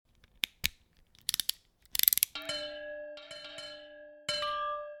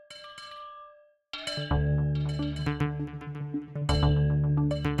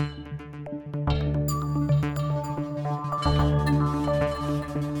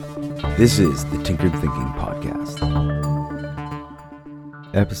This is the Tinkered Thinking Podcast.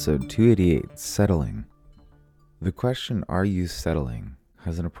 Episode 288, Settling. The question, are you settling,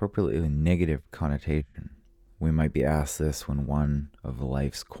 has an appropriately negative connotation. We might be asked this when one of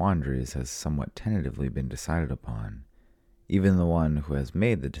life's quandaries has somewhat tentatively been decided upon. Even the one who has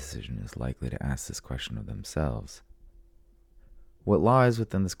made the decision is likely to ask this question of themselves. What lies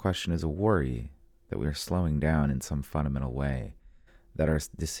within this question is a worry that we are slowing down in some fundamental way, that our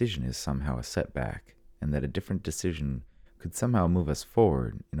decision is somehow a setback, and that a different decision could somehow move us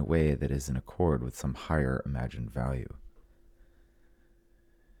forward in a way that is in accord with some higher imagined value.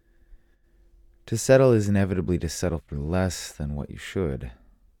 To settle is inevitably to settle for less than what you should.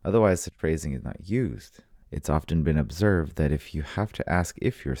 Otherwise, the phrasing is not used. It's often been observed that if you have to ask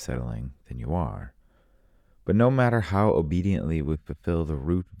if you're settling, then you are. But no matter how obediently we fulfill the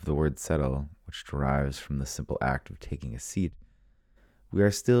root of the word settle, which derives from the simple act of taking a seat, we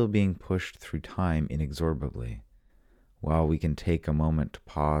are still being pushed through time inexorably. While we can take a moment to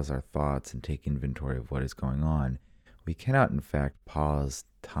pause our thoughts and take inventory of what is going on, we cannot in fact pause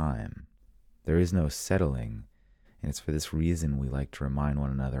time. There is no settling, and it's for this reason we like to remind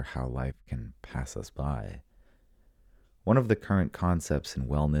one another how life can pass us by. One of the current concepts in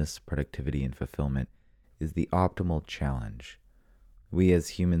wellness, productivity, and fulfillment is the optimal challenge. We as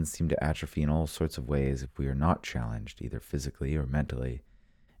humans seem to atrophy in all sorts of ways if we are not challenged, either physically or mentally,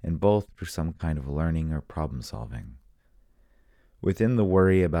 and both through some kind of learning or problem solving. Within the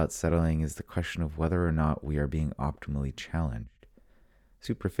worry about settling is the question of whether or not we are being optimally challenged.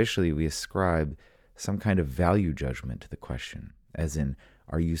 Superficially, we ascribe some kind of value judgment to the question, as in,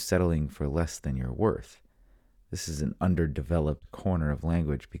 are you settling for less than your worth? This is an underdeveloped corner of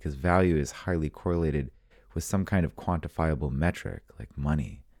language because value is highly correlated with some kind of quantifiable metric, like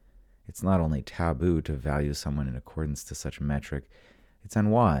money. It's not only taboo to value someone in accordance to such a metric, it's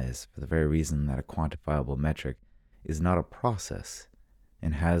unwise for the very reason that a quantifiable metric is not a process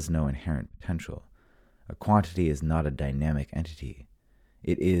and has no inherent potential. A quantity is not a dynamic entity.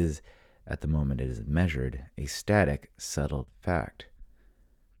 It is, at the moment it is measured, a static, settled fact.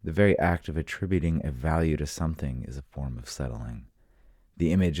 The very act of attributing a value to something is a form of settling.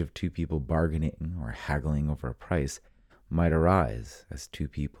 The image of two people bargaining or haggling over a price might arise as two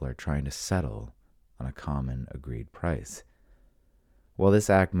people are trying to settle on a common agreed price. While this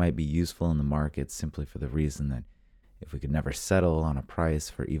act might be useful in the market simply for the reason that if we could never settle on a price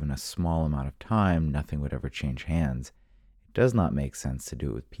for even a small amount of time, nothing would ever change hands, it does not make sense to do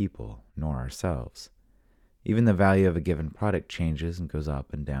it with people, nor ourselves. Even the value of a given product changes and goes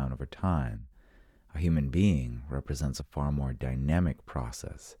up and down over time. A human being represents a far more dynamic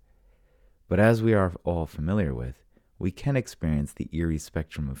process. But as we are all familiar with, we can experience the eerie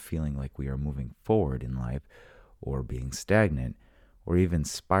spectrum of feeling like we are moving forward in life, or being stagnant, or even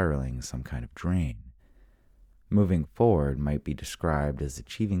spiraling some kind of drain. Moving forward might be described as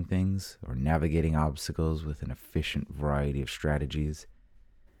achieving things or navigating obstacles with an efficient variety of strategies.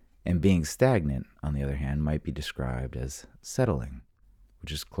 And being stagnant, on the other hand, might be described as settling,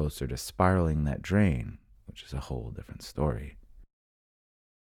 which is closer to spiraling that drain, which is a whole different story.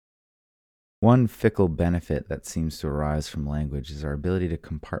 One fickle benefit that seems to arise from language is our ability to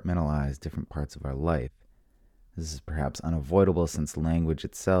compartmentalize different parts of our life. This is perhaps unavoidable since language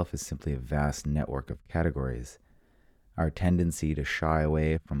itself is simply a vast network of categories. Our tendency to shy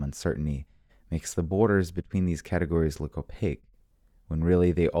away from uncertainty makes the borders between these categories look opaque, when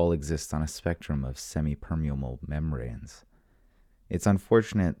really they all exist on a spectrum of semi-permeable membranes. It's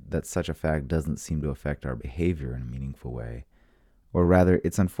unfortunate that such a fact doesn't seem to affect our behavior in a meaningful way. Or rather,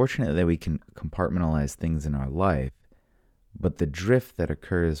 it's unfortunate that we can compartmentalize things in our life, but the drift that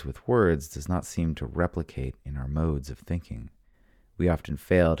occurs with words does not seem to replicate in our modes of thinking. We often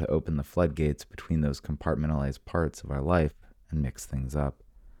fail to open the floodgates between those compartmentalized parts of our life and mix things up.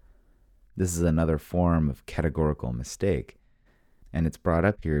 This is another form of categorical mistake, and it's brought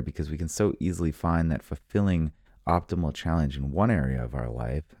up here because we can so easily find that fulfilling optimal challenge in one area of our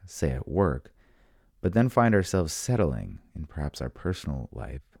life, say at work, but then find ourselves settling in perhaps our personal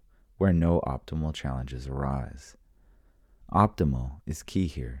life where no optimal challenges arise. Optimal is key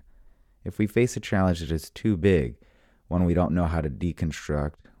here. If we face a challenge that is too big, one we don't know how to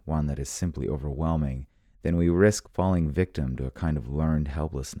deconstruct, one that is simply overwhelming, then we risk falling victim to a kind of learned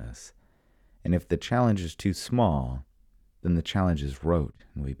helplessness. And if the challenge is too small, then the challenge is rote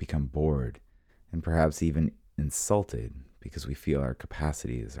and we become bored and perhaps even insulted because we feel our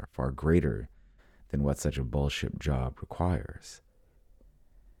capacities are far greater than what such a bullshit job requires.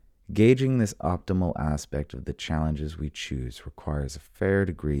 Gauging this optimal aspect of the challenges we choose requires a fair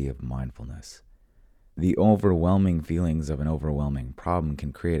degree of mindfulness. The overwhelming feelings of an overwhelming problem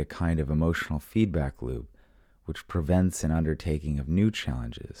can create a kind of emotional feedback loop which prevents an undertaking of new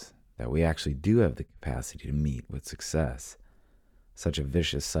challenges that we actually do have the capacity to meet with success. Such a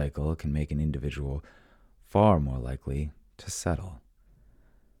vicious cycle can make an individual far more likely to settle.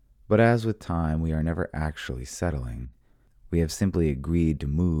 But as with time, we are never actually settling. We have simply agreed to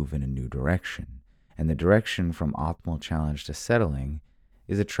move in a new direction, and the direction from optimal challenge to settling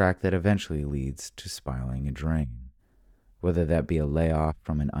is a track that eventually leads to spiraling a drain. Whether that be a layoff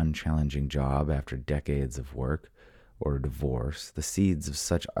from an unchallenging job after decades of work, or a divorce, the seeds of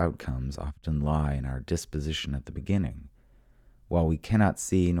such outcomes often lie in our disposition at the beginning. While we cannot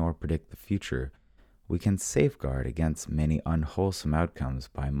see nor predict the future, we can safeguard against many unwholesome outcomes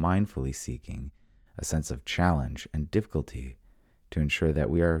by mindfully seeking a sense of challenge and difficulty to ensure that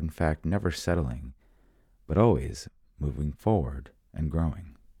we are in fact never settling, but always moving forward and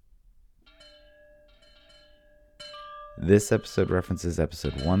growing. This episode references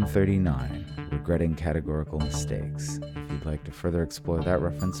episode 139, Regretting Categorical Mistakes. If you'd like to further explore that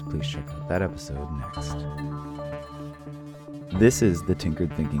reference, please check out that episode next. This is the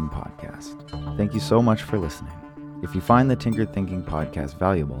Tinkered Thinking Podcast. Thank you so much for listening. If you find the Tinkered Thinking Podcast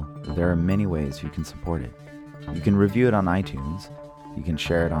valuable, there are many ways you can support it. You can review it on iTunes, you can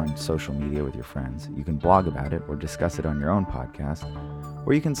share it on social media with your friends, you can blog about it or discuss it on your own podcast,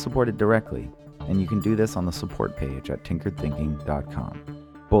 or you can support it directly, and you can do this on the support page at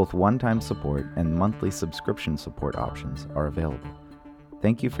tinkeredthinking.com. Both one-time support and monthly subscription support options are available.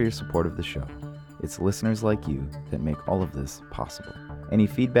 Thank you for your support of the show. It's listeners like you that make all of this possible. Any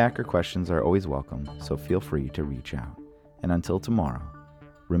feedback or questions are always welcome, so feel free to reach out. And until tomorrow,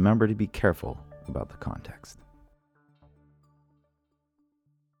 remember to be careful about the context.